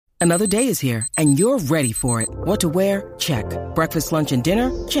Another day is here, and you're ready for it. What to wear? Check. Breakfast, lunch, and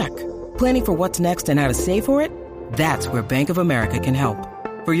dinner? Check. Planning for what's next and how to save for it? That's where Bank of America can help.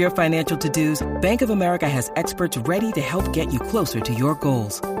 For your financial to-dos, Bank of America has experts ready to help get you closer to your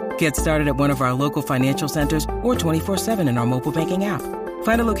goals. Get started at one of our local financial centers or 24/7 in our mobile banking app.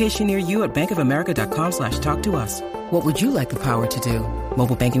 Find a location near you at bankofamerica.com/talktous. What would you like the power to do?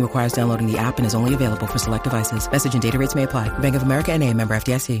 Mobile banking requires downloading the app and is only available for select devices. Message and data rates may apply. Bank of America NA, member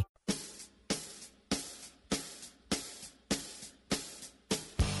FDIC.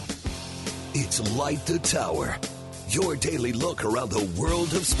 It's Light the Tower, your daily look around the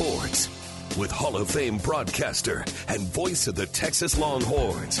world of sports. With Hall of Fame broadcaster and voice of the Texas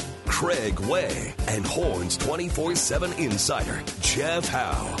Longhorns, Craig Way, and Horns 24/7 insider, Jeff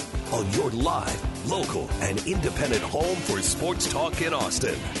Howe. On your live, local, and independent home for sports talk in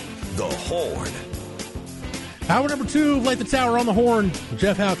Austin, The Horn. Hour number 2, Light the Tower on The Horn.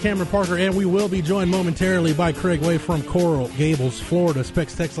 Jeff Howe, Cameron Parker, and we will be joined momentarily by Craig Way from Coral Gables, Florida.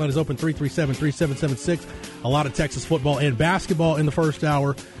 Specs text line is open 337-3776. A lot of Texas football and basketball in the first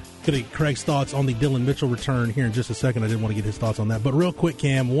hour. Going to get Craig's thoughts on the Dylan Mitchell return here in just a second. I didn't want to get his thoughts on that. But real quick,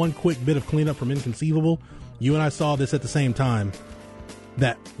 Cam, one quick bit of cleanup from Inconceivable. You and I saw this at the same time.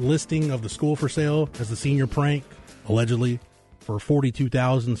 That listing of the school for sale as the senior prank, allegedly, for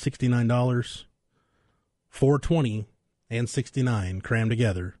 $42,069. $420 and $69 crammed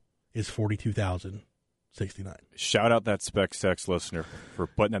together is $42,069. Shout out that Specs Text listener for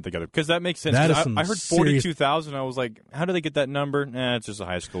putting that together, because that makes sense. That is I heard 42,000. I was like, how do they get that number? It's just a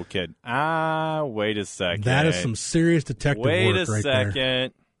high school kid. Wait a second. That is some serious detective work right there. Wait a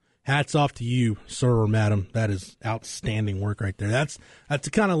second. Hats off to you, sir or madam. That is outstanding work right there. That's the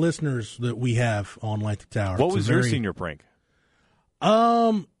kind of listeners that we have on Light the Tower. What was your senior prank?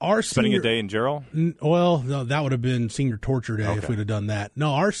 Our spending a day in jail? Well, no, that would have been senior torture day if we'd have done that.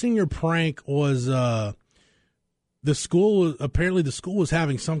 No, our senior prank was the school. Apparently, the school was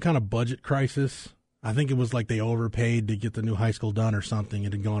having some kind of budget crisis. I think it was like they overpaid to get the new high school done or something.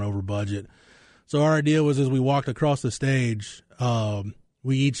 It had gone over budget. So our idea was, as we walked across the stage,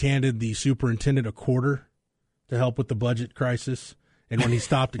 we each handed the superintendent a quarter to help with the budget crisis. And when he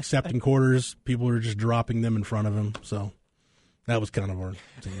stopped accepting quarters, people were just dropping them in front of him. So that was kind of our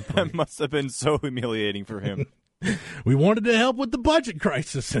senior prank. That must have been so humiliating for him. We wanted to help with the budget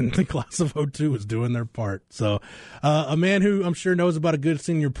crisis, and the class of 02 was doing their part. So a man who I'm sure knows about a good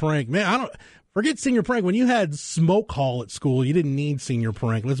senior prank. Man, forget senior prank. When you had smoke hall at school, you didn't need senior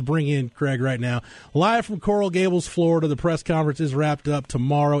prank. Let's bring in Craig right now. Live from Coral Gables, Florida. The press conference is wrapped up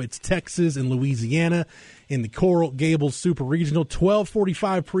tomorrow. It's Texas and Louisiana in the Coral Gables Super Regional.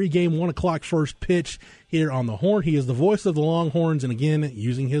 12:45 pregame, 1 o'clock first pitch here on the Horn. He is the voice of the Longhorns, and again,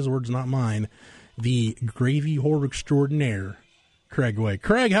 using his words, not mine, the gravy whore extraordinaire, Craig Way.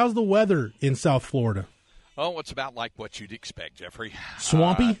 Craig, how's the weather in South Florida? Oh, it's about like what you'd expect, Jeffrey.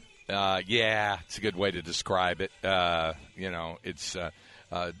 Swampy? Yeah, it's a good way to describe it. It's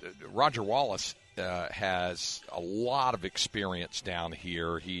Roger Wallace has a lot of experience down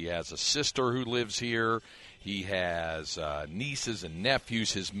here. He has a sister who lives here. He has nieces and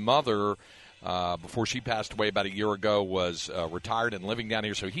nephews. His mother, before she passed away about a year ago, was retired and living down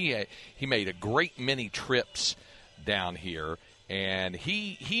here. So he made a great many trips down here, and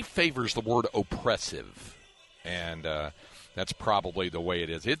he favors the word oppressive, and that's probably the way it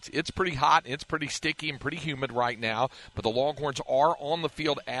is. It's pretty hot, it's pretty sticky, and pretty humid right now, but the Longhorns are on the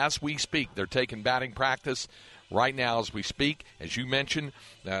field as we speak. They're taking batting practice right now as we speak. As you mentioned,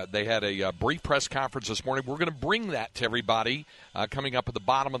 they had a brief press conference this morning. We're going to bring that to everybody coming up at the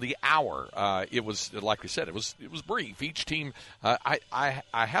bottom of the hour. It was, like we said, it was brief. Each team, I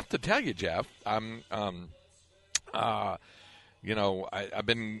have to tell you, Jeff, I've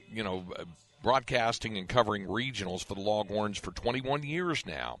been, broadcasting and covering regionals for the Longhorns for 21 years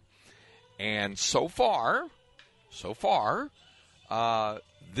now. And so far,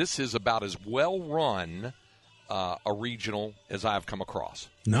 this is about as well-run a regional as I've come across.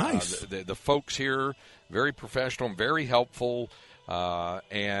 Nice. The folks here, very professional, very helpful,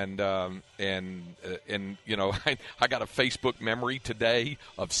 and I got a Facebook memory today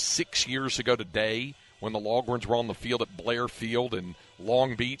of 6 years ago today when the Longhorns were on the field at Blair Field in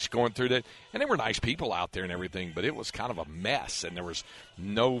Long Beach going through that. And there were nice people out there and everything, but it was kind of a mess, and there was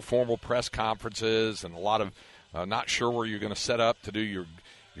no formal press conferences and a lot of not sure where you're going to set up to do your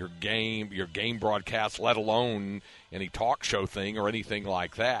game broadcast, let alone any talk show thing or anything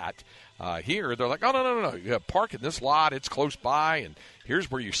like that. Here, they're like, oh, no. You park in this lot. It's close by, and here's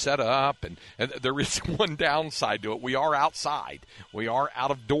where you set up. And there is one downside to it. We are outside. We are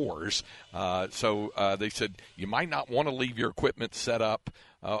out of doors. So they said you might not want to leave your equipment set up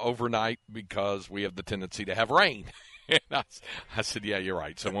overnight because we have the tendency to have rain. And I said, yeah, you're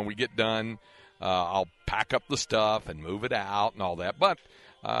right. So when we get done, I'll pack up the stuff and move it out and all that. But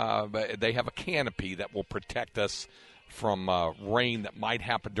they have a canopy that will protect us from rain that might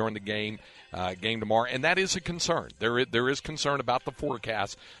happen during the game tomorrow, and that is a concern. There is concern about the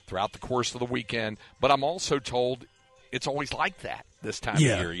forecast throughout the course of the weekend, but I'm also told it's always like that this time of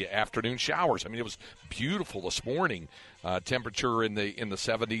year. Afternoon showers. I mean, it was beautiful this morning. Temperature in the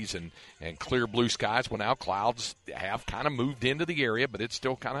 70s and clear blue skies. Well, now clouds have kind of moved into the area, but it's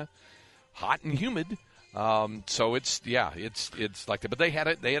still kind of hot and humid. So it's like that. But they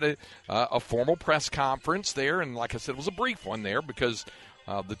had a formal press conference there, and like I said, it was a brief one there because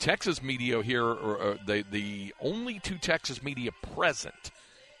the Texas media here, the only two Texas media present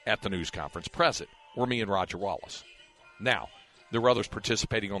at the news conference were me and Roger Wallace. Now, there were others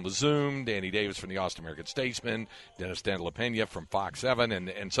participating on the Zoom, Danny Davis from the Austin American-Statesman, Dennis Dandelapena from Fox 7,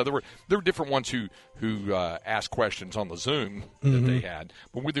 and so there were different ones who asked questions on the Zoom that they had,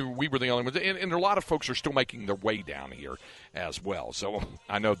 but we were the only ones, and a lot of folks are still making their way down here as well, so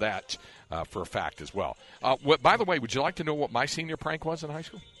I know that for a fact as well. By the way, would you like to know what my senior prank was in high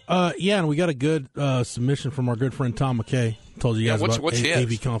school? Yeah, and we got a good submission from our good friend Tom McKay. Told you guys about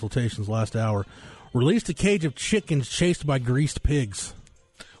AV consultations last hour. Released a cage of chickens chased by greased pigs.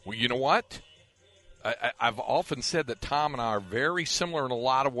 Well, you know what? I've often said that Tom and I are very similar in a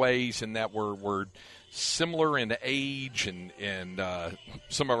lot of ways in that we're similar in age and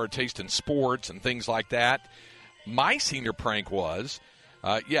some of our taste in sports and things like that. My senior prank was,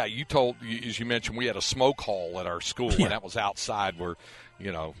 you told, as you mentioned, we had a smoke hall at our school, and that was outside where,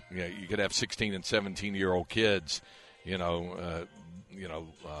 you could have 16 and 17-year-old kids,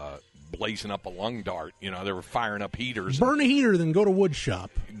 blazing up a lung dart. They were firing up heaters. Burn a heater, then go to wood shop.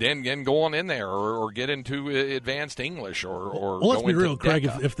 Then go on in there or get into advanced English or well, let's be real, Craig.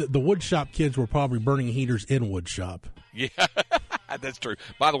 DECA. If the wood shop kids were probably burning heaters in wood shop. Yeah, that's true.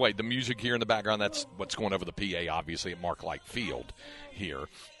 By the way, the music here in the background, that's what's going over the PA, obviously, at Mark Light Field here.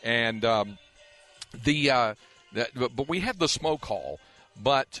 And but we had the smoke hall,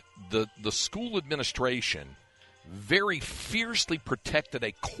 but the school administration very fiercely protected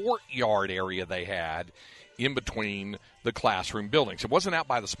a courtyard area they had in between the classroom buildings. It wasn't out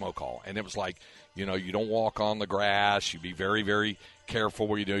by the smoke hall, and it was like, you don't walk on the grass. You be very, very careful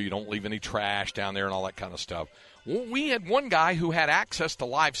where you do. You don't leave any trash down there and all that kind of stuff. Well, we had one guy who had access to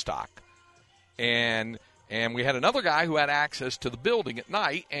livestock, and we had another guy who had access to the building at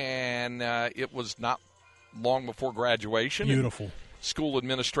night, and it was not long before graduation. Beautiful. School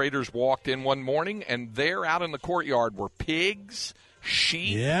administrators walked in one morning, and there out in the courtyard were pigs,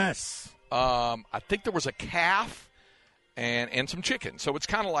 sheep. Yes. I think there was a calf and some chicken. So it's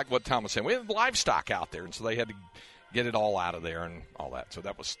kind of like what Tom was saying. We had livestock out there, and so they had to get it all out of there and all that. So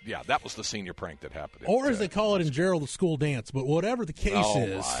that was the senior prank that happened. Or as they call it in Gerald, the school dance. But whatever the case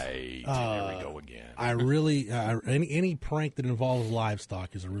is, right. There we go again. I really any prank that involves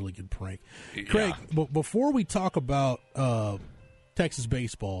livestock is a really good prank. Craig, before we talk about Texas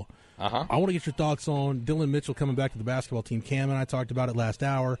baseball, I want to get your thoughts on Dylan Mitchell coming back to the basketball team. Cam and I talked about it last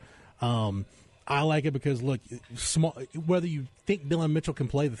hour. I like it because, look, whether you think Dylan Mitchell can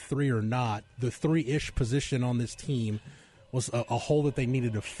play the three or not, the three-ish position on this team was a hole that they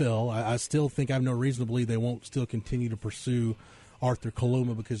needed to fill. I still think I have no reason to believe they won't still continue to pursue Arthur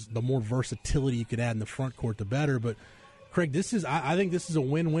Kaluma because the more versatility you could add in the front court, the better. But Craig, I think this is a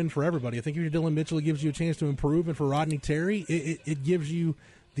win-win for everybody. I think if you're Dylan Mitchell, it gives you a chance to improve, and for Rodney Terry, it gives you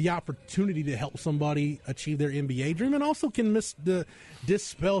the opportunity to help somebody achieve their NBA dream, and also can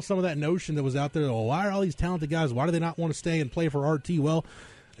dispel some of that notion that was out there. Oh, why are all these talented guys? Why do they not want to stay and play for RT? Well,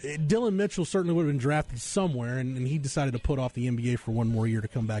 Dylan Mitchell certainly would have been drafted somewhere, and he decided to put off the NBA for one more year to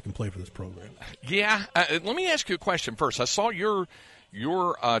come back and play for this program. Yeah, let me ask you a question first. I saw your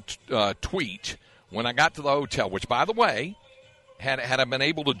tweet when I got to the hotel, which, by the way, had I been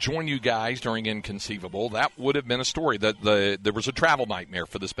able to join you guys during Inconceivable, that would have been a story. There was a travel nightmare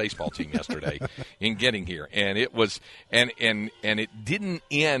for this baseball team yesterday in getting here, and it was and it didn't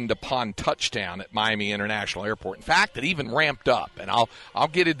end upon touchdown at Miami International Airport. In fact, it even ramped up, and I'll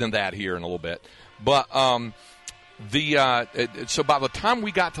get into that here in a little bit. But so by the time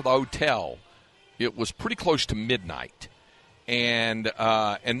we got to the hotel, it was pretty close to midnight, and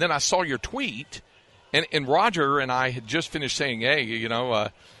then I saw your tweet. And Roger and I had just finished saying, hey,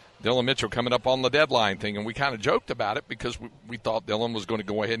 Dylan Mitchell coming up on the deadline thing, and we kind of joked about it because we thought Dylan was going to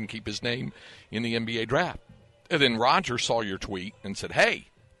go ahead and keep his name in the NBA draft. And then Roger saw your tweet and said, hey,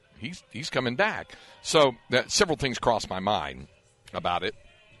 he's coming back. So several things crossed my mind about it.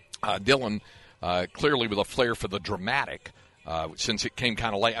 Dylan, clearly with a flair for the dramatic, since it came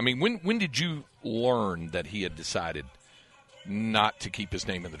kind of late. I mean, when did you learn that he had decided not to keep his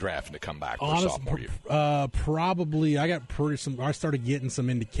name in the draft and to come back for sophomore year? Probably, I started getting some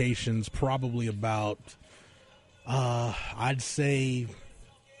indications probably about, I'd say,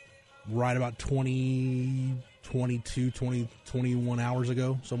 right about 21 hours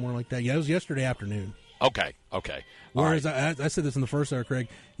ago, somewhere like that. Yeah, it was yesterday afternoon. Okay. Whereas I said this in the first hour, Craig,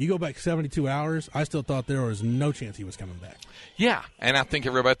 you go back 72 hours, I still thought there was no chance he was coming back. Yeah, and I think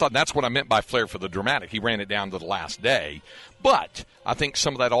everybody thought that's what I meant by flair for the dramatic. He ran it down to the last day. But I think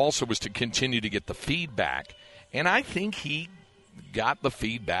some of that also was to continue to get the feedback. And I think he got the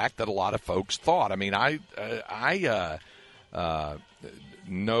feedback that a lot of folks thought. I mean, I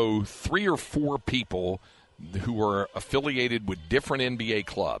know 3 or 4 people who were affiliated with different NBA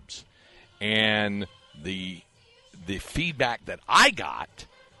clubs, and the feedback that I got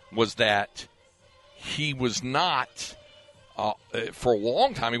was that he was not, for a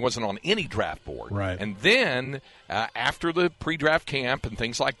long time, he wasn't on any draft board. Right. And then after the pre-draft camp and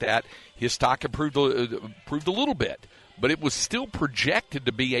things like that, his stock improved a little bit. But it was still projected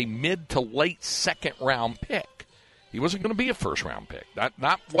to be a mid to late second-round pick. He wasn't going to be a first-round pick.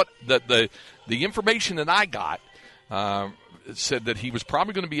 Not what the information that I got said that he was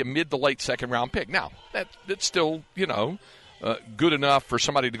probably going to be a mid to late second-round pick. Now, that's still, good enough for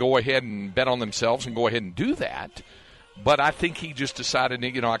somebody to go ahead and bet on themselves and go ahead and do that. But I think he just decided,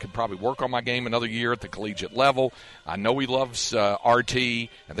 I could probably work on my game another year at the collegiate level. I know he loves RT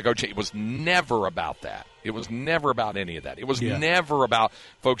and the coach. It was never about that. It was never about any of that. It was never about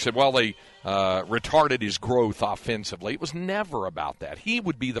folks said, well, they retarded his growth offensively. It was never about that. He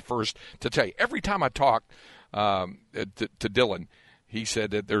would be the first to tell you. Every time I talked to Dylan, he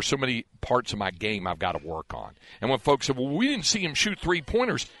said that there's so many parts of my game I've got to work on. And when folks said, well, we didn't see him shoot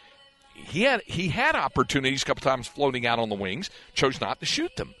three-pointers, he had opportunities a couple times floating out on the wings, chose not to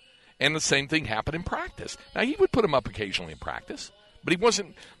shoot them. And the same thing happened in practice. Now, he would put them up occasionally in practice, but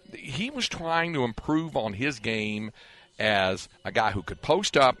he was trying to improve on his game as a guy who could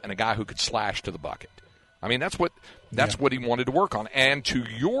post up and a guy who could slash to the bucket. I mean, that's what he wanted to work on. And to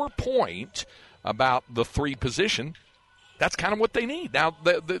your point about the 3 position, that's kind of what they need. Now,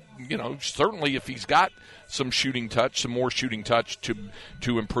 certainly if he's got some more shooting touch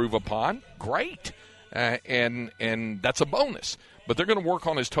to improve upon, great. And that's a bonus. But they're going to work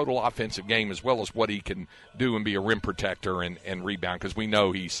on his total offensive game as well as what he can do and be a rim protector and rebound, because we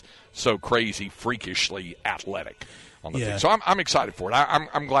know he's so crazy, freakishly athletic on the field. So I'm excited for it.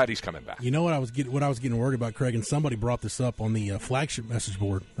 I'm glad he's coming back. You know what I was getting worried about, Craig, and somebody brought this up on the flagship message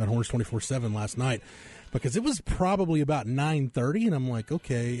board at Horns 24/7 last night, because it was probably about 9:30, and I'm like,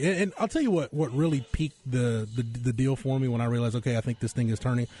 okay. And I'll tell you what really piqued the deal for me when I realized, okay, I think this thing is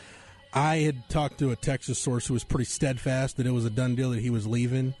turning. I had talked to a Texas source who was pretty steadfast that it was a done deal that he was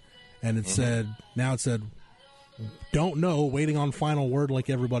leaving, and it said, don't know, waiting on final word like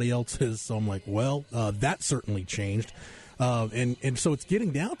everybody else is. So I'm like, well, that certainly changed. And so it's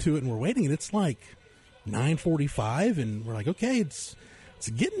getting down to it, and we're waiting, and it's like 9:45, and we're like, okay, it's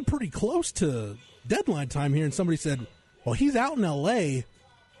getting pretty close to deadline time here. And somebody said, well, he's out in L.A.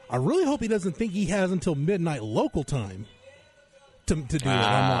 I really hope he doesn't think he has until midnight local time to do it.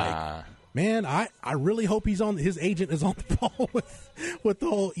 I'm like, man, I really hope his agent is on the ball with the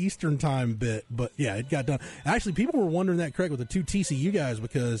whole Eastern time bit. But, yeah, it got done. Actually, people were wondering that, Craig, with the 2 TCU guys,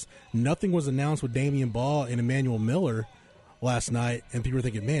 because nothing was announced with Damian Ball and Emmanuel Miller last night. And people were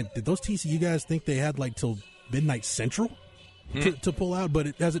thinking, man, did those TCU guys think they had, till midnight Central to pull out?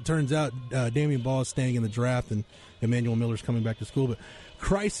 But as it turns out, Damian Ball is staying in the draft, and Emmanuel Miller's coming back to school. But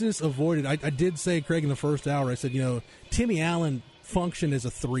crisis avoided. I did say, Craig, in the first hour, I said, Timmy Allen functioned as a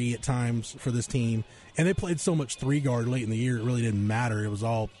 3 at times for this team, and they played so much 3-guard late in the year, it really didn't matter. It was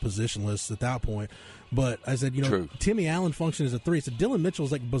all positionless at that point. But I said, True. Timmy Allen functioned as a 3. So Dylan Mitchell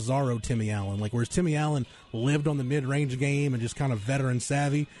is like bizarro Timmy Allen. Whereas Timmy Allen lived on the mid-range game and just kind of veteran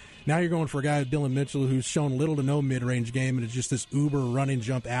savvy, now you're going for a guy like Dylan Mitchell who's shown little to no mid-range game and is just this uber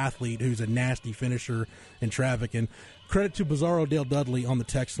run-and-jump athlete who's a nasty finisher in traffic. And credit to Bizarro Dale Dudley on the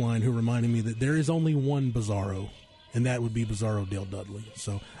text line, who reminded me that there is only one Bizarro, and that would be Bizarro Dale Dudley.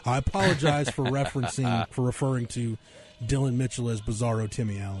 So I apologize for referring to Dylan Mitchell as Bizarro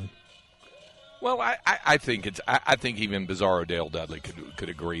Timmy Allen. Well, I think even Bizarro Dale Dudley could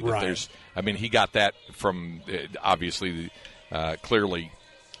agree that there's. I mean, he got that from obviously clearly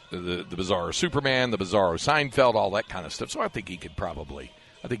the Bizarro Superman, the Bizarro Seinfeld, all that kind of stuff. So I think he'd probably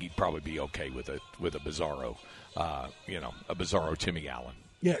be okay with a Bizarro, a Bizarro Timmy Allen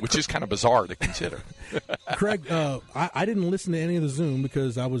Yeah, which is kind of bizarre to consider. Craig, I didn't listen to any of the Zoom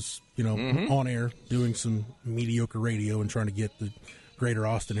because I was, on air doing some mediocre radio and trying to get the greater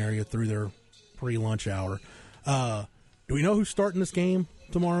Austin area through their pre-lunch hour. Do we know who's starting this game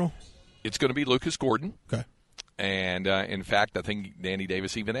tomorrow? It's going to be Lucas Gordon. Okay. And, in fact, I think Danny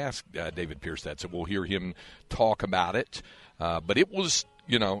Davis even asked David Pierce that, so we'll hear him talk about it. But it was,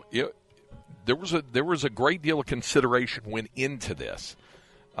 there was a great deal of consideration went into this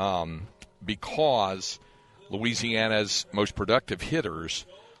because Louisiana's most productive hitters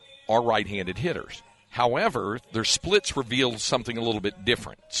are right-handed hitters. However, their splits reveal something a little bit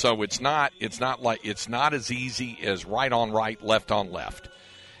different. So it's not as easy as right on right, left on left.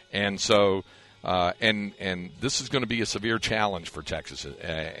 And so and this is going to be a severe challenge for Texas.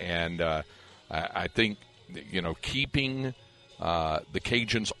 And I think keeping the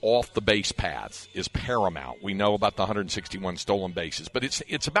Cajuns off the base paths is paramount. We know about the 161 stolen bases, but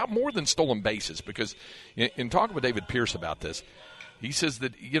it's about more than stolen bases because in talking with David Pierce about this, he says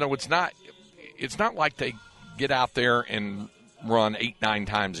that it's not like they get out there and run 8-9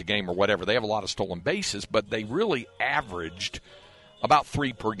 times a game or whatever. They have a lot of stolen bases, but they really averaged about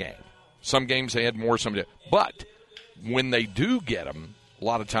 3 per game. Some games they had more, some did. But when they do get them, a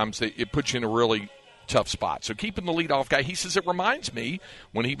lot of times it puts you in a really tough spot. So keeping the leadoff guy, he says it reminds me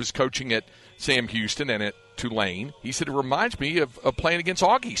when he was coaching at Sam Houston and at Tulane, he said it reminds me of playing against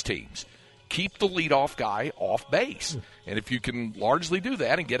Augie's teams. Keep the leadoff guy off base. And if you can largely do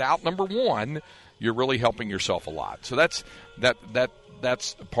that and get out number 1, you're really helping yourself a lot. So that's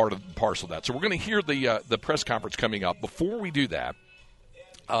part of the parcel of that. So we're going to hear the press conference coming up. Before we do that,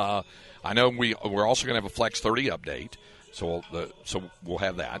 I know we're also going to have a Flex 30 update, so we'll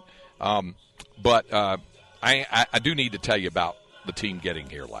have that. But I do need to tell you about the team getting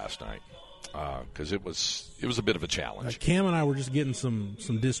here last night because it was a bit of a challenge. Cam and I were just getting some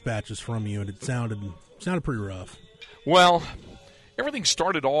dispatches from you, and it sounded pretty rough. Well, everything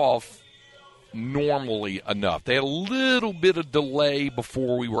started off normally enough. They had a little bit of delay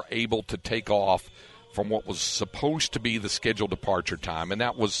before we were able to take off from what was supposed to be the scheduled departure time, and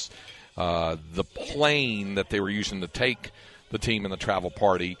that was the plane that they were using to take the team and the travel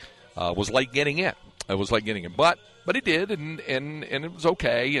party was late getting in. It was late getting in, but it did, and it was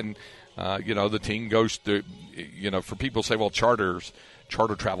okay. And the team goes through. For people who say, well, charter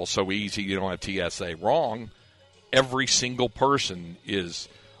travel's so easy, you don't have TSA. Wrong. Every single person is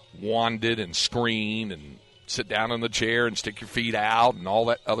wanded and screened and sit down in the chair and stick your feet out and all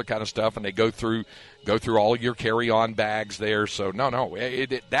that other kind of stuff, and they go through all of your carry-on bags there. So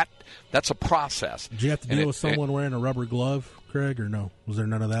that's a process. Did you have to deal with someone wearing a rubber glove, Craig, or no? Was there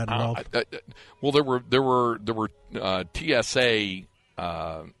none of that involved? Well, there were TSA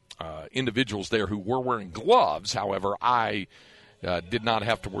individuals there who were wearing gloves. However, I did not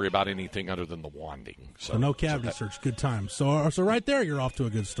have to worry about anything other than the wanding. So no cavity search. Good time. So right there, you're off to a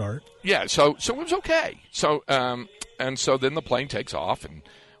good start. Yeah. So it was okay. So and so then the plane takes off and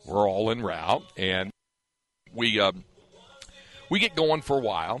we're all en route and we get going for a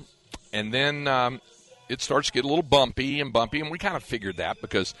while and then it starts to get a little bumpy, and we kind of figured that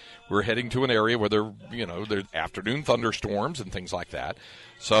because we're heading to an area where there's afternoon thunderstorms and things like that.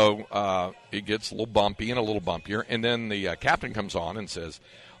 So it gets a little bumpy and a little bumpier, and then the captain comes on and says,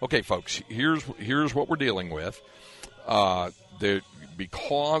 "Okay, folks, here's what we're dealing with.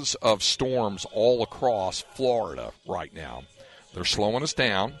 Because of storms all across Florida right now, they're slowing us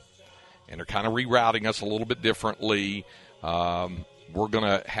down, and they're kind of rerouting us a little bit differently. We're going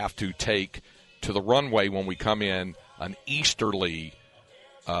to have to take to the runway when we come in an easterly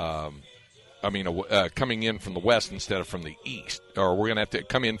coming in from the west instead of from the east. Or we're going to have to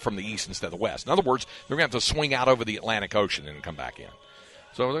come in from the east instead of the west. In other words, they're going to have to swing out over the Atlantic Ocean and come back in."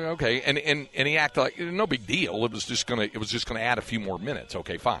 So, okay. And he acted like no big deal. It was just going to add a few more minutes.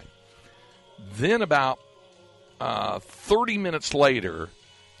 Okay, fine. Then about 30 minutes later,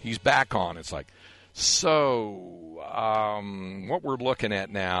 he's back on. It's like, so what we're looking at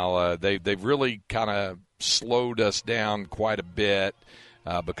now, they've really kind of slowed us down quite a bit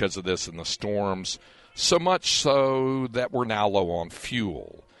because of this and the storms, so much so that we're now low on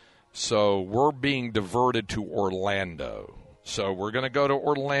fuel. So we're being diverted to Orlando. So we're going to go to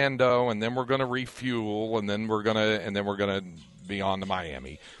Orlando, and then we're going to refuel, and then we're going to be on to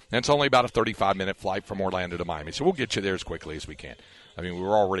Miami. And it's only about a 35-minute flight from Orlando to Miami, so we'll get you there as quickly as we can. I mean, we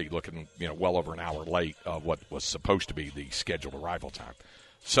were already looking, well over an hour late of what was supposed to be the scheduled arrival time.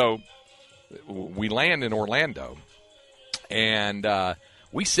 So we land in Orlando, and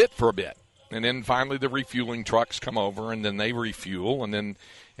we sit for a bit. And then finally the refueling trucks come over, and then they refuel,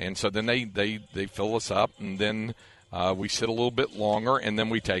 and so then they fill us up, and then We sit a little bit longer, and then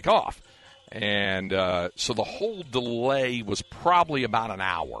we take off. And so the whole delay was probably about an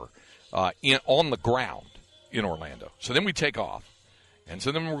hour on the ground in Orlando. So then we take off. And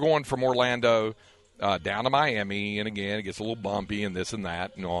so then we're going from Orlando down to Miami. And, again, it gets a little bumpy and this and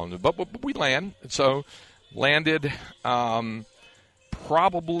that. And on. But we land. So landed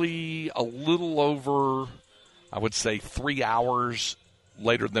probably a little over, I would say, 3 hours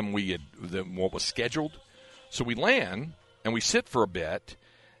later than what was scheduled. So we land, and we sit for a bit.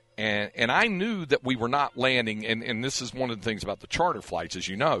 And I knew that we were not landing, and this is one of the things about the charter flights, as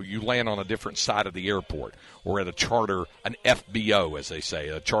you know, you land on a different side of the airport or at an FBO, as they say,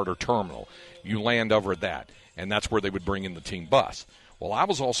 a charter terminal. You land over at that, and that's where they would bring in the team bus. Well, I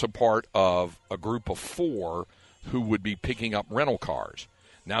was also part of a group of 4 who would be picking up rental cars.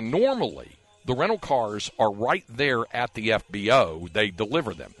 Now, normally, the rental cars are right there at the FBO. They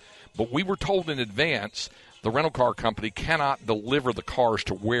deliver them. But we were told in advance the rental car company cannot deliver the cars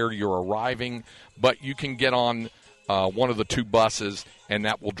to where you're arriving, but you can get on one of the 2 buses, and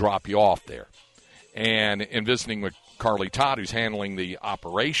that will drop you off there. And in visiting with Carly Todd, who's handling the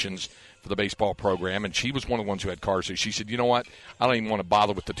operations for the baseball program, and she was one of the ones who had cars, so she said, you know what, I don't even want to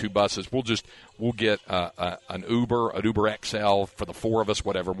bother with the 2 buses. We'll get an Uber XL for the 4 of us,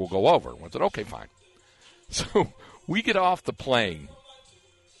 whatever, we'll go over. And I said, okay, fine. So we get off the plane.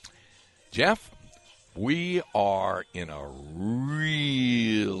 Jeff, we are in a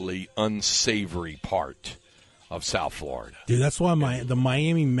really unsavory part of South Florida. Dude, that's why the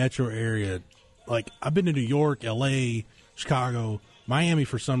Miami metro area, like, I've been to New York, L.A., Chicago, Miami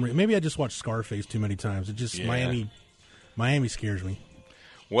for some reason. Maybe I just watched Scarface too many times. It just, Miami scares me.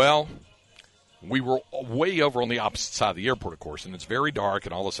 Well, we were way over on the opposite side of the airport, of course, and it's very dark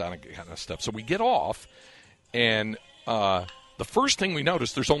and all this kind of stuff. So we get off, and the first thing we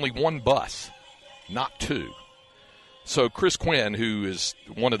notice, there's only 1 bus. Not 2. So Chris Quinn, who is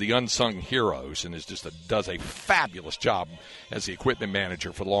one of the unsung heroes and does a fabulous job as the equipment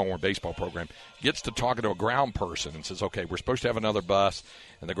manager for the Longhorn baseball program, gets to talking to a ground person and says, okay, we're supposed to have another bus.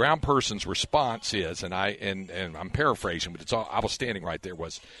 And the ground person's response is, and I'm paraphrasing, but I was standing right there,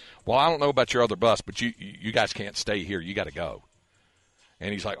 was, well, I don't know about your other bus, but you guys can't stay here. You got to go.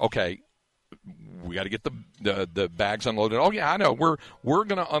 And he's like, okay, we got to get the bags unloaded. Oh, yeah, I know. We're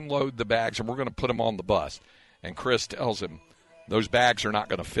going to unload the bags, and we're going to put them on the bus. And Chris tells him, those bags are not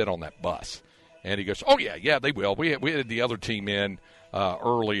going to fit on that bus. And he goes, oh, yeah, they will. We had the other team in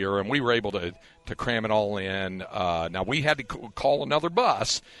earlier, and we were able to cram it all in. Now, we had to call another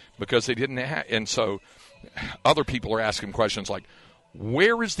bus because they didn't have – and so other people are asking questions like,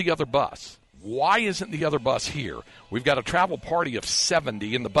 where is the other bus? Why isn't the other bus here? We've got a travel party of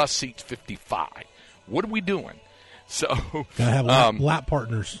 70 and the bus seats 55. What are we doing? So gotta have lap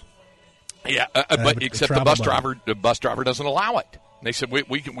partners. Yeah, but except the bus driver doesn't allow it. They said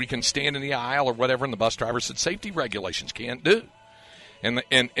we can stand in the aisle or whatever, and the bus driver said safety regulations can't do.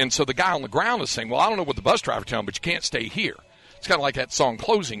 And so the guy on the ground is saying, well, I don't know what the bus driver told him, but you can't stay here. It's kind of like that song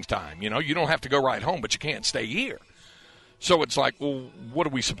Closing Time. You know, you don't have to go right home, but you can't stay here. So it's like, well, what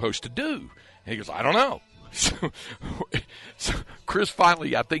are we supposed to do? And he goes, I don't know. So Chris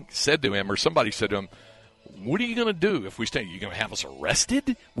finally, I think, said to him, or somebody said to him, what are you going to do if we stay? Are you going to have us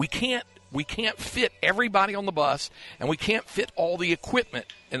arrested? We can't fit everybody on the bus, and we can't fit all the equipment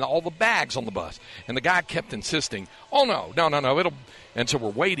and all the bags on the bus. And the guy kept insisting, oh, no. And so we're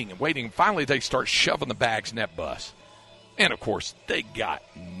waiting. And finally they start shoving the bags in that bus. And, of course, they got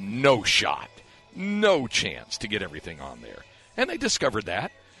no shot, no chance to get everything on there. And they discovered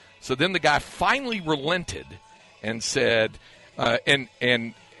that. So then the guy finally relented and said, and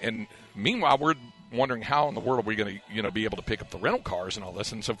meanwhile we're wondering how in the world are we going to be able to pick up the rental cars and all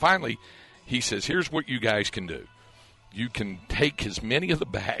this. And so finally he says, here's what you guys can do. You can take as many of the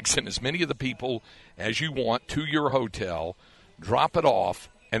bags and as many of the people as you want to your hotel, drop it off,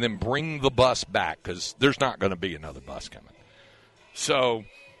 and then bring the bus back because there's not going to be another bus coming. So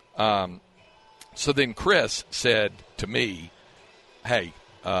then Chris said to me, hey,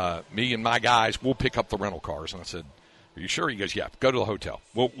 me and my guys, we'll pick up the rental cars. And I said, are you sure? He goes, yeah, go to the hotel.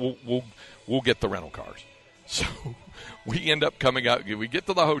 We'll get the rental cars. So we end up coming up. We get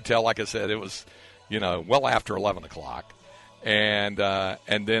to the hotel. Like I said, it was, well after 11 o'clock. And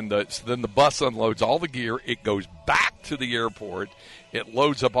then the bus unloads all the gear. It goes back to the airport. It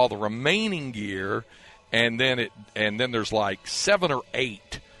loads up all the remaining gear. And then there's like 7 or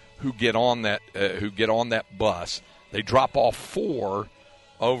 8 who get on that bus. They drop off 4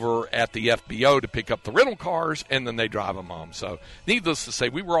 over at the FBO to pick up the rental cars, and then they drive them home. So needless to say,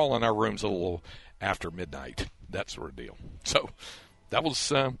 we were all in our rooms a little after midnight, that sort of deal. So that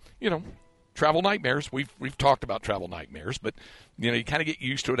was, travel nightmares. We've talked about travel nightmares, but you kind of get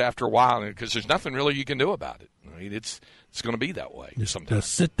used to it after a while because there's nothing really you can do about it. I mean, it's going to be that way sometimes.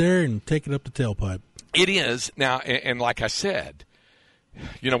 Just sit there and take it up the tailpipe. It is now, and like I said,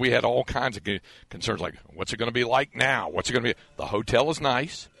 we had all kinds of concerns like, what's it going to be like now? What's it going to be? The hotel is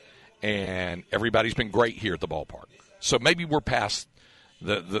nice, and everybody's been great here at the ballpark. So maybe we're past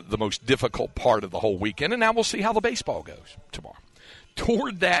the most difficult part of the whole weekend, and now we'll see how the baseball goes tomorrow.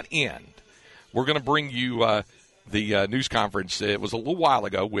 Toward that end, we're going to bring you the news conference. It was a little while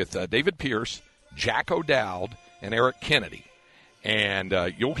ago with David Pierce, Jack O'Dowd, and Eric Kennedy. And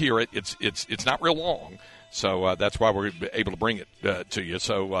you'll hear it. It's not real long, so that's why we're able to bring it to you.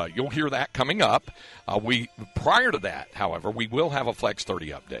 So you'll hear that coming up. Prior to that, however, we will have a Flex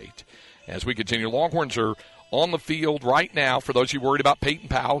 30 update as we continue. Longhorns are on the field right now. For those of you worried about Peyton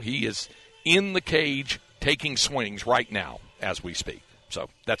Powell, he is in the cage taking swings right now as we speak. So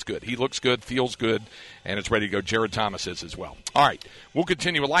that's good. He looks good, feels good, and it's ready to go. Jared Thomas is as well. All right, we'll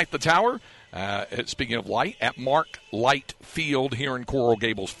continue with Light the Tower. Speaking of light, at Mark Light Field here in Coral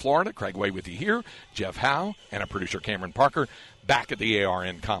Gables, Florida. Craig Way with you here, Jeff Howe, and our producer Cameron Parker back at the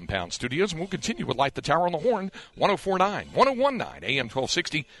ARN Compound Studios. And we'll continue with Light the Tower on the Horn, 104.9, 101.9, AM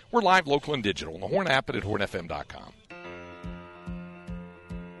 1260. We're live, local, and digital on the Horn app and at hornfm.com.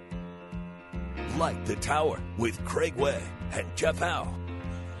 Light the Tower with Craig Way and Jeff Howe.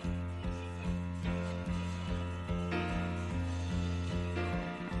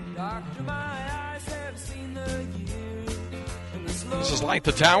 This is Light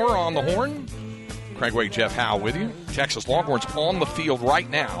the Tower on the Horn. Craig Way, Jeff Howe with you. Texas Longhorns on the field right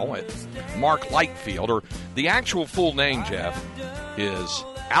now at Mark Light Field, or the actual full name, Jeff, is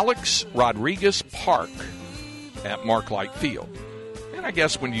Alex Rodriguez Park at Mark Light Field. And I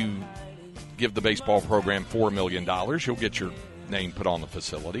guess when you give the baseball program $4 million, you'll get your name put on the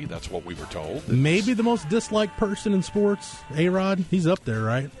facility. That's what we were told. Maybe the most disliked person in sports, A-Rod. He's up there,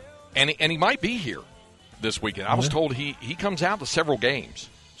 right? And he might be here this weekend. I was told he comes out to several games.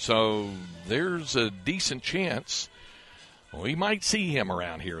 So there's a decent chance we might see him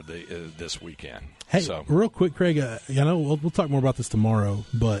around here this weekend. Hey, real quick, Craig, I know we'll talk more about this tomorrow,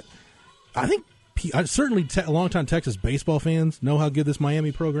 but I think certainly longtime Texas baseball fans know how good this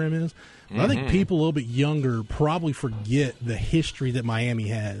Miami program is. But I think people a little bit younger probably forget the history that Miami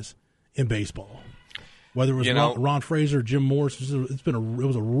has in baseball. Whether it was Ron Fraser or Jim Morris, it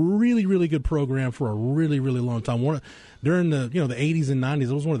was a really, really good program for a really, really long time. During the 80s and 90s,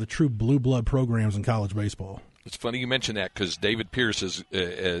 it was one of the true blue blood programs in college baseball. It's funny you mention that because David Pierce is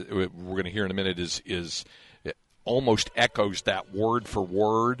we're going to hear in a minute is almost echoes that word for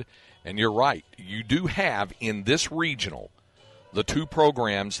word. And you're right. You do have in this regional the two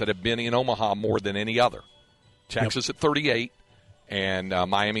programs that have been in Omaha more than any other. Texas at 38 and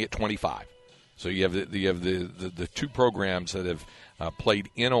Miami at 25. So you have the two programs that have played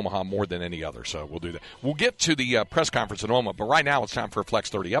in Omaha more than any other. So we'll do that. We'll get to the press conference in Omaha, but right now it's time for a Flex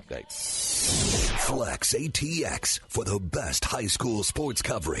 30 update. Flex ATX for the best high school sports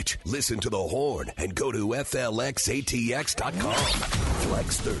coverage. Listen to the Horn and go to FLXATX.com.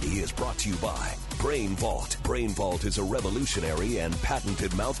 Flex 30 is brought to you by Brain Vault. Brain Vault is a revolutionary and patented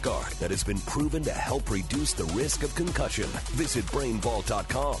mouthguard that has been proven to help reduce the risk of concussion. Visit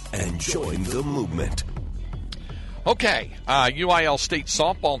BrainVault.com and join the movement. Okay, UIL State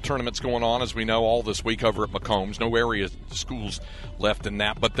softball tournament's going on, as we know, all this week over at McCombs. No area schools left in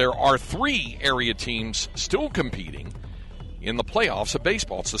that, but there are 3 area teams still competing in the playoffs of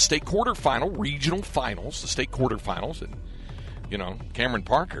baseball. It's the state quarterfinal, regional finals, the state quarterfinals, and, Cameron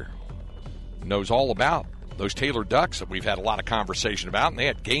Parker knows all about those Taylor Ducks that we've had a lot of conversation about, and they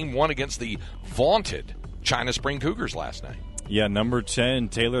had game 1 against the vaunted China Spring Cougars last night. Yeah, number 10,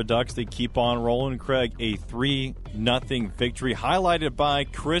 Taylor Ducks, they keep on rolling, Craig. A 3-0 victory highlighted by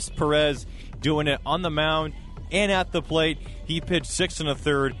Chris Perez doing it on the mound and at the plate. He pitched 6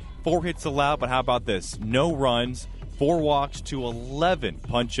 1/3, 4 hits allowed, but how about this? No runs, 4 walks to 11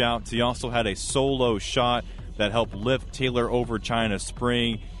 punch-outs. He also had a solo shot that helped lift Taylor over China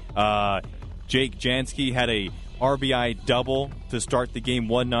Spring. Jake Jansky had a RBI double to start the game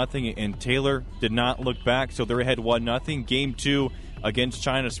 1-0, and Taylor did not look back, so they're ahead 1-0. Game 2 against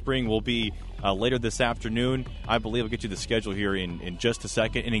China Spring will be later this afternoon. I believe I'll get you the schedule here in just a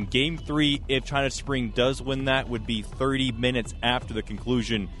second. And in Game 3, if China Spring does win that, would be 30 minutes after the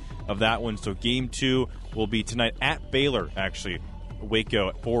conclusion of that one. So Game 2 will be tonight at Baylor, actually, Waco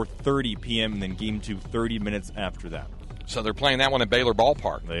at 4:30 p.m., and then Game 2 30 minutes after that. So they're playing that one at Baylor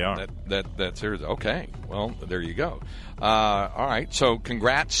Ballpark. They are. That's okay. Well, there you go. All right. So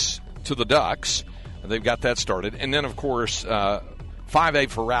congrats to the Ducks. They've got that started. And then, of course, 5A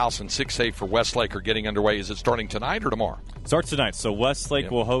for Rouse and 6A for Westlake are getting underway. Is it starting tonight or tomorrow? Starts tonight. So Westlake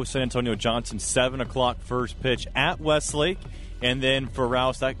will host San Antonio Johnson, 7 o'clock first pitch at Westlake. And then for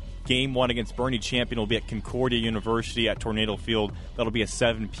Rouse, that Game 1 against Bernie Champion will be at Concordia University at Tornado Field. That'll be at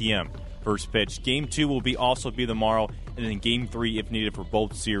 7 p.m. first pitch. Game 2 will also be tomorrow. And then Game 3, if needed for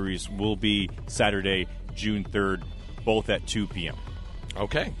both series, will be Saturday, June 3rd, both at 2 p.m.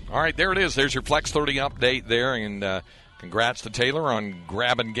 Okay. All right, there it is. There's your Flex 30 update there. And congrats to Taylor on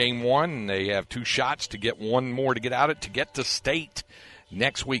grabbing Game 1. They have 2 shots to get one more to get out of it, to get to state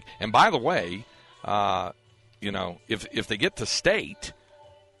next week. And by the way, if they get to state,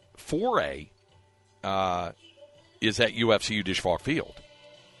 4A is at UFCU Disch-Falk Field.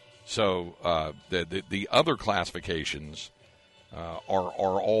 So the other classifications are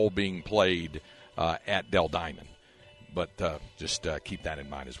all being played at Dell Diamond. But just keep that in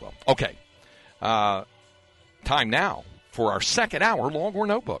mind as well. Okay. Time now for our second hour Longhorn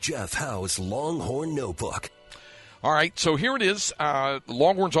Notebook. Jeff Howe's Longhorn Notebook. All right, so here it is.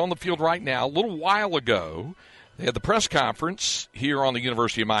 Longhorns on the field right now. A little while ago, they had the press conference here on the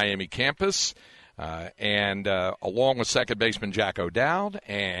University of Miami campus, and along with second baseman Jack O'Dowd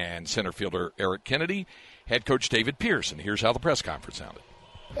and center fielder Eric Kennedy, head coach David Pearson. Here's how the press conference sounded.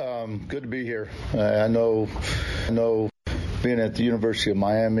 Good to be here. I know being at the University of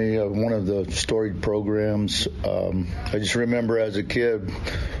Miami, one of the storied programs, I just remember as a kid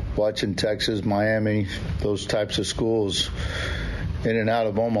watching Texas, Miami, those types of schools in and out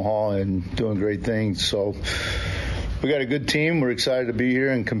of Omaha and doing great things. So we got a good team. We're excited to be here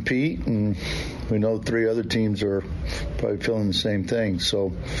and compete, and we know 3 other teams are probably feeling the same thing.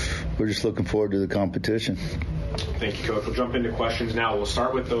 So we're just looking forward to the competition. Thank you, Coach. We'll jump into questions now. We'll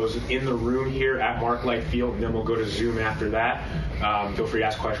start with those in the room here at Mark Light Field, and then we'll go to Zoom after that. Feel free to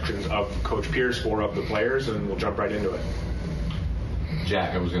ask questions of Coach Pierce or of the players, and we'll jump right into it.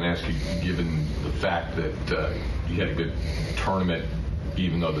 Jack, I was going to ask you, given the fact that you had a good tournament,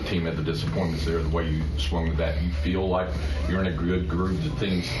 even though the team had the disappointments there, the way you swung the bat, you feel like you're in a good groove? Did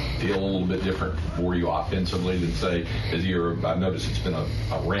things feel a little bit different for you offensively than, say, as you're? I've noticed it's been a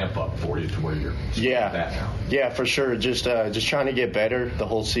ramp up for you to where you're that now. Yeah, for sure. Just trying to get better the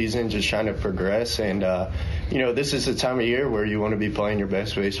whole season, just trying to progress. And, this is the time of year where you want to be playing your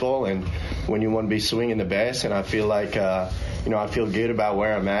best baseball and when you want to be swinging the best. And I feel like, I feel good about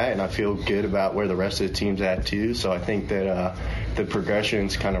where I'm at, and I feel good about where the rest of the team's at, too. So I think that the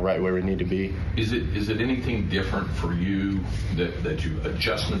progression's kind of right where we need to be. Is it anything different for you that you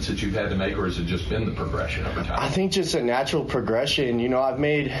adjustments that you've had to make, or has it just been the progression over time? I think just a natural progression. I've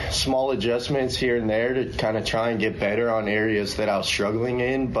made small adjustments here and there to kind of try and get better on areas that I was struggling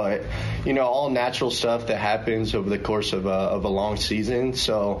in, but all natural stuff that happens over the course of a long season.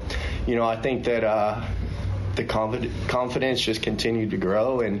 So I think that the confidence just continued to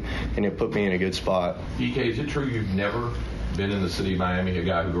grow, and it put me in a good spot. EK, is it true you've never been in the city of Miami, a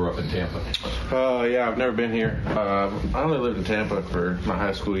guy who grew up in Tampa? Yeah, I've never been here. I only lived in Tampa for my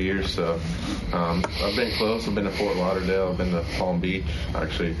high school years, so I've been close. I've been to Fort Lauderdale. I've been to Palm Beach.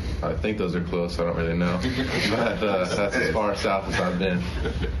 Actually, I think those are close. I don't really know. But that's as far south as I've been.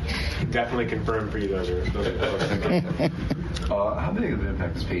 Definitely confirmed for you. Those are close. How big of an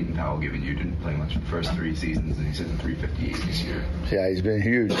impact has Peyton Powell given you? Didn't play much in the first 3 seasons, and he's hitting 358 this year. Yeah, he's been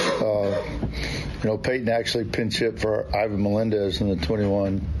huge. Peyton actually pinch hit for Ivan Melendez in the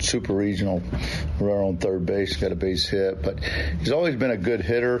 21 Super Regional, runner on third base, got a base hit. But he's always been a good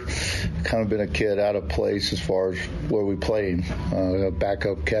hitter, kind of been a kid out of place as far as where we play him. A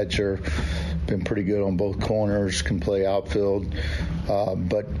backup catcher, been pretty good on both corners, can play outfield.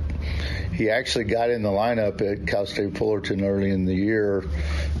 But he actually got in the lineup at Cal State Fullerton early in the year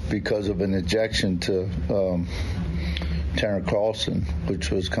because of an ejection to Taryn Carlson, which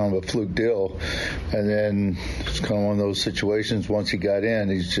was kind of a fluke deal. And then it's kind of one of those situations, once he got in,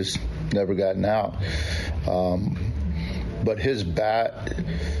 he's just never gotten out. But his bat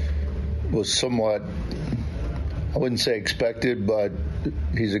was somewhat, I wouldn't say expected, but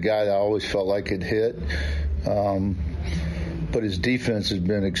he's a guy that I always felt like could hit. But his defense has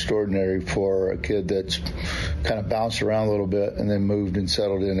been extraordinary for a kid that's kind of bounced around a little bit and then moved and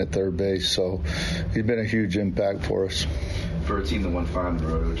settled in at third base. So he's been a huge impact for us. For a team that won 5 in a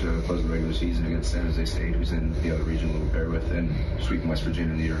row, which closed the regular season against San Jose State, who's in the other region we'll bear with, and sweeping West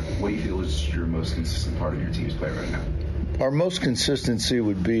Virginia in the year, what do you feel is your most consistent part of your team's play right now? Our most consistency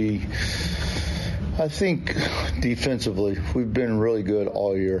would be, I think, defensively. We've been really good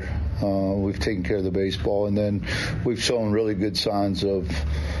all year. We've taken care of the baseball, and then we've shown really good signs of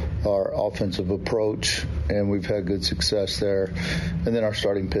our offensive approach, and we've had good success there. And then our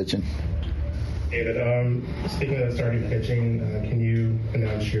starting pitching. David, speaking of starting pitching, can you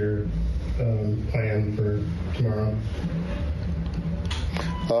announce your plan for tomorrow?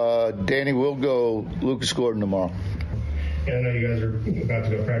 Danny, we'll go Lucas Gordon tomorrow. Yeah, I know you guys are about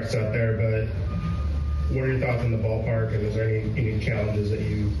to go practice out there, but what are your thoughts on the ballpark, and is there any unique challenges that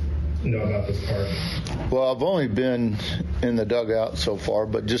you know about this park? Well, I've only been in the dugout so far,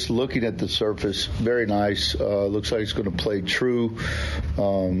 but just looking at the surface, very nice. Looks like it's going to play true,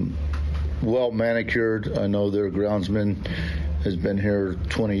 well manicured. I know their groundsman has been here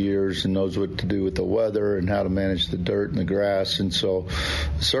 20 years and knows what to do with the weather and how to manage the dirt and the grass, and so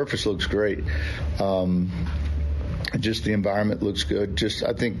the surface looks great. Just the environment looks good.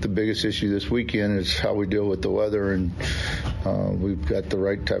 I think the biggest issue this weekend is how we deal with the weather, and we've got the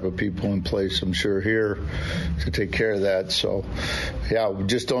right type of people in place, I'm sure, here to take care of that. So, yeah, we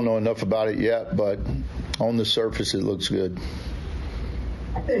just don't know enough about it yet, but on the surface, it looks good.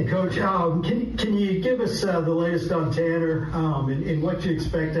 Hey, Coach, can you give us the latest on Tanner and what you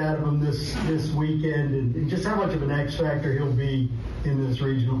expect out of him this weekend, and just how much of an X factor he'll be in this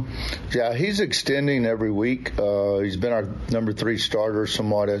regional? Yeah, he's extending every week. He's been our number 3 starter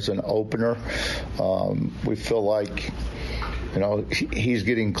somewhat as an opener. We feel like, he's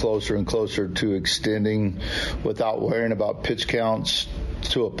getting closer and closer to extending without worrying about pitch counts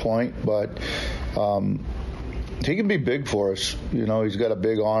to a point, but he can be big for us. He's got a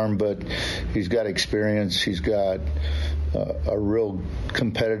big arm, but he's got experience. He's got a real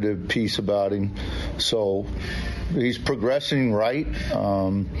competitive piece about him. So he's progressing right.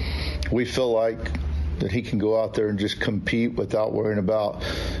 We feel like that he can go out there and just compete without worrying about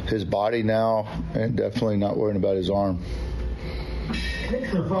his body now, and definitely not worrying about his arm.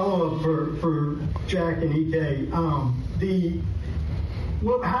 Next, a follow-up for Jack and EK.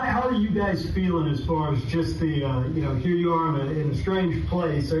 How are you guys feeling as far as just the, here you are in a strange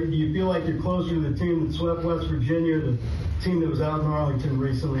place? Do you feel like you're closer to the team that swept West Virginia, the team that was out in Arlington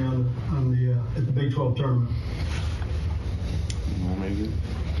recently at the Big 12 tournament?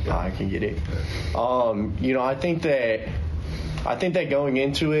 I can get it. I think that going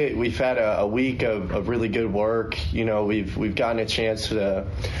into it, we've had a week of really good work. We've gotten a chance to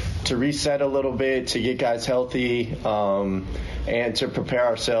reset a little bit, to get guys healthy, and to prepare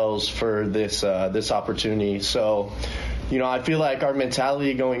ourselves for this opportunity. So, I feel like our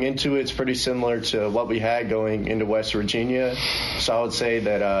mentality going into it is pretty similar to what we had going into West Virginia. So I would say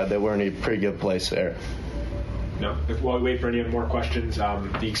that we're in a pretty good place there. No. While we wait for any more questions,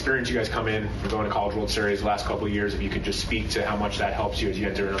 the experience you guys come in from going to College World Series the last couple of years, if you could just speak to how much that helps you as you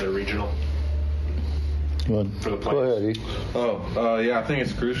enter another regional. For the players. Go ahead. Yeah, I think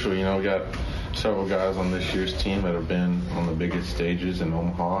it's crucial. We got several guys on this year's team that have been on the biggest stages in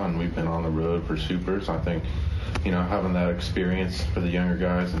Omaha, and we've been on the road for supers. I think, having that experience for the younger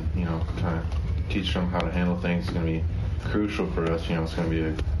guys and, kind of teach them how to handle things is going to be crucial for us. It's going to be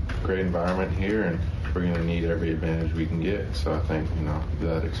a great environment here, and we're going to need every advantage we can get. So I think,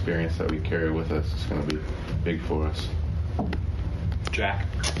 that experience that we carry with us is going to be big for us. Jack?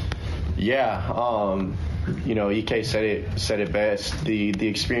 Yeah, EK said it best. The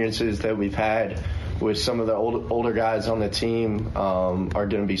experiences that we've had with some of the older guys on the team are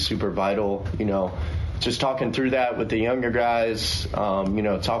going to be super vital. Just talking through that with the younger guys,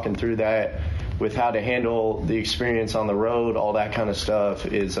 talking through that with how to handle the experience on the road, all that kind of stuff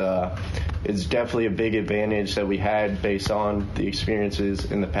is definitely a big advantage that we had based on the experiences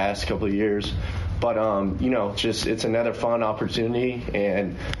in the past couple of years. But just it's another fun opportunity,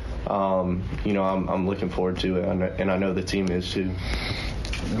 and I'm looking forward to it, and I know the team is too.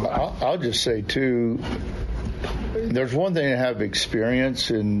 I'll just say too, there's one thing to have experience,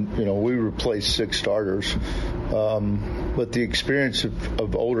 and we replaced 6 starters, but the experience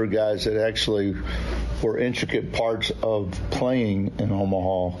of older guys that actually were intricate parts of playing in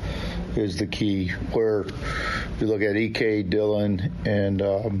Omaha is the key. Where you look at EK, Dylan,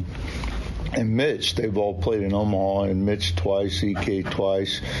 and Mitch, they've all played in Omaha, and Mitch twice, EK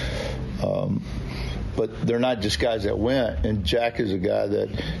twice. But they're not just guys that went, and Jack is a guy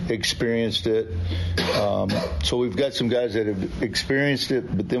that experienced it. So we've got some guys that have experienced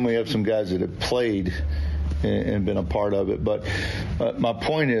it, but then we have some guys that have played and been a part of it. But my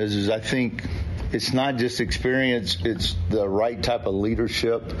point is I think it's not just experience, it's the right type of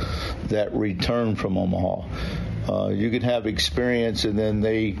leadership that return from Omaha. You can have experience and then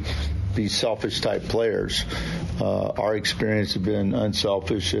they be selfish type players. Our experience has been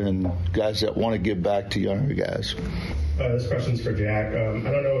unselfish and guys that want to give back to younger guys. This question's for Jack.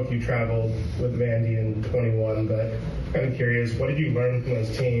 I don't know if you traveled with Vandy in 21, but I'm curious, what did you learn from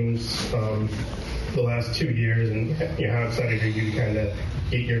those teams the last 2 years, and how excited are you to kind of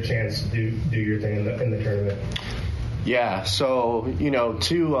get your chance to do your thing in the tournament? Yeah, so,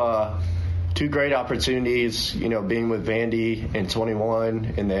 two great opportunities, being with Vandy in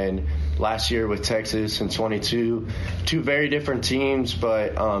 21 and then last year with Texas in 22. Two very different teams,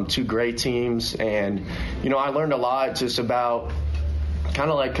 but two great teams. And, I learned a lot just about, kind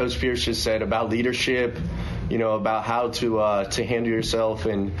of like Coach Pierce just said, about leadership, about how to handle yourself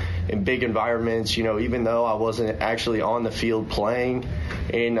in big environments. Even though I wasn't actually on the field playing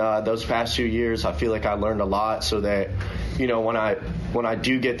in those past 2 years, I feel like I learned a lot so that, when I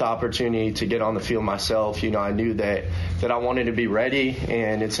do get the opportunity to get on the field myself, I knew that I wanted to be ready,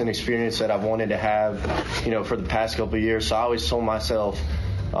 and it's an experience that I've wanted to have, for the past couple of years. So I always told myself,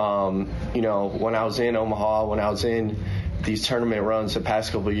 when I was in Omaha, when I was in these tournament runs the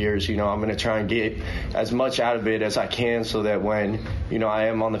past couple of years, I'm going to try and get as much out of it as I can so that when, I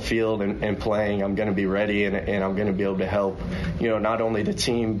am on the field and playing, I'm going to be ready and I'm going to be able to help, not only the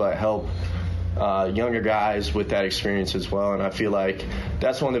team, but help younger guys with that experience as well. And I feel like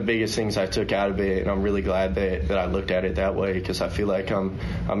that's one of the biggest things I took out of it, and I'm really glad that I looked at it that way, because I feel like I'm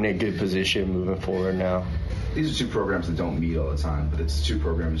in a good position moving forward now. These are two programs that don't meet all the time, but it's two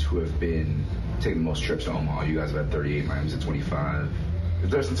programs who have been taking the most trips to Omaha. You guys have had 38, Miami's at 25. Is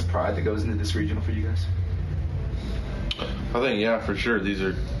there a sense of pride that goes into this regional for you guys? I think, yeah, for sure. These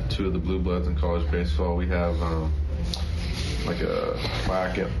are two of the blue bloods in college baseball. We have like a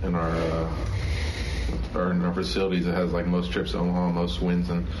plaque in our facilities that has like most trips to Omaha, most wins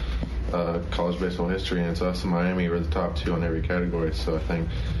in college baseball history, and it's us and Miami were the top two on every category. So I think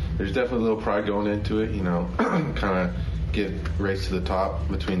there's definitely a little pride going into it, kind of get race to the top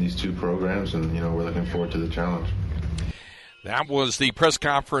between these two programs, and we're looking forward to the challenge. That was the press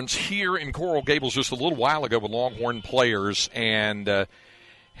conference here in Coral Gables just a little while ago with Longhorn players and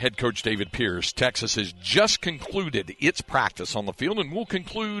head coach David Pierce. Texas has just concluded its practice on the field, and we'll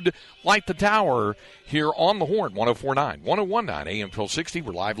conclude Light the Tower here on the Horn, 104.9, 101.9 AM 1260.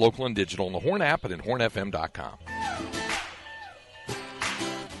 We're live, local, and digital on the Horn app and at hornfm.com.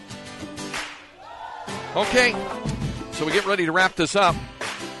 Okay, so we get ready to wrap this up.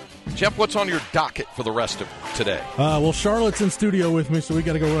 Jeff, what's on your docket for the rest of today? Well, Charlotte's in studio with me, so we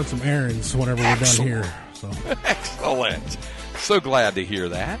got to go run some errands whenever we're done here. So. Excellent. So glad to hear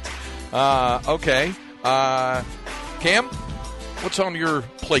that. Okay. Cam, what's on your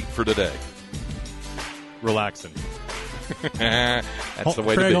plate for today? Relaxing. That's the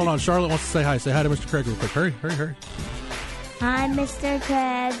way Craig, to be. hold on. Charlotte wants to say hi. Say hi to Mr. Craig real quick. Hurry. Hi, Mr.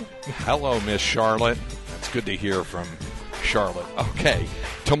 Craig. Hello, Miss Charlotte. That's good to hear from Charlotte. Okay.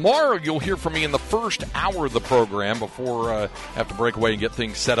 Tomorrow you'll hear from me in the first hour of the program before I have to break away and get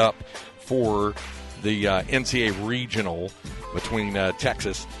things set up for the NCAA regional between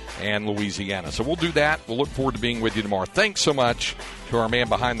Texas and Louisiana. So we'll do that. We'll look forward to being with you tomorrow. Thanks so much to our man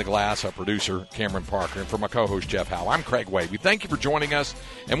behind the glass, our producer, Cameron Parker, and for my co-host, Jeff Howe. I'm Craig Way. We thank you for joining us,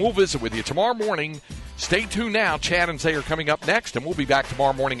 and we'll visit with you tomorrow morning. Stay tuned now. Chad and Zay are coming up next, and we'll be back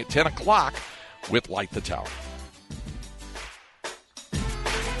tomorrow morning at 10 o'clock with Light the Tower.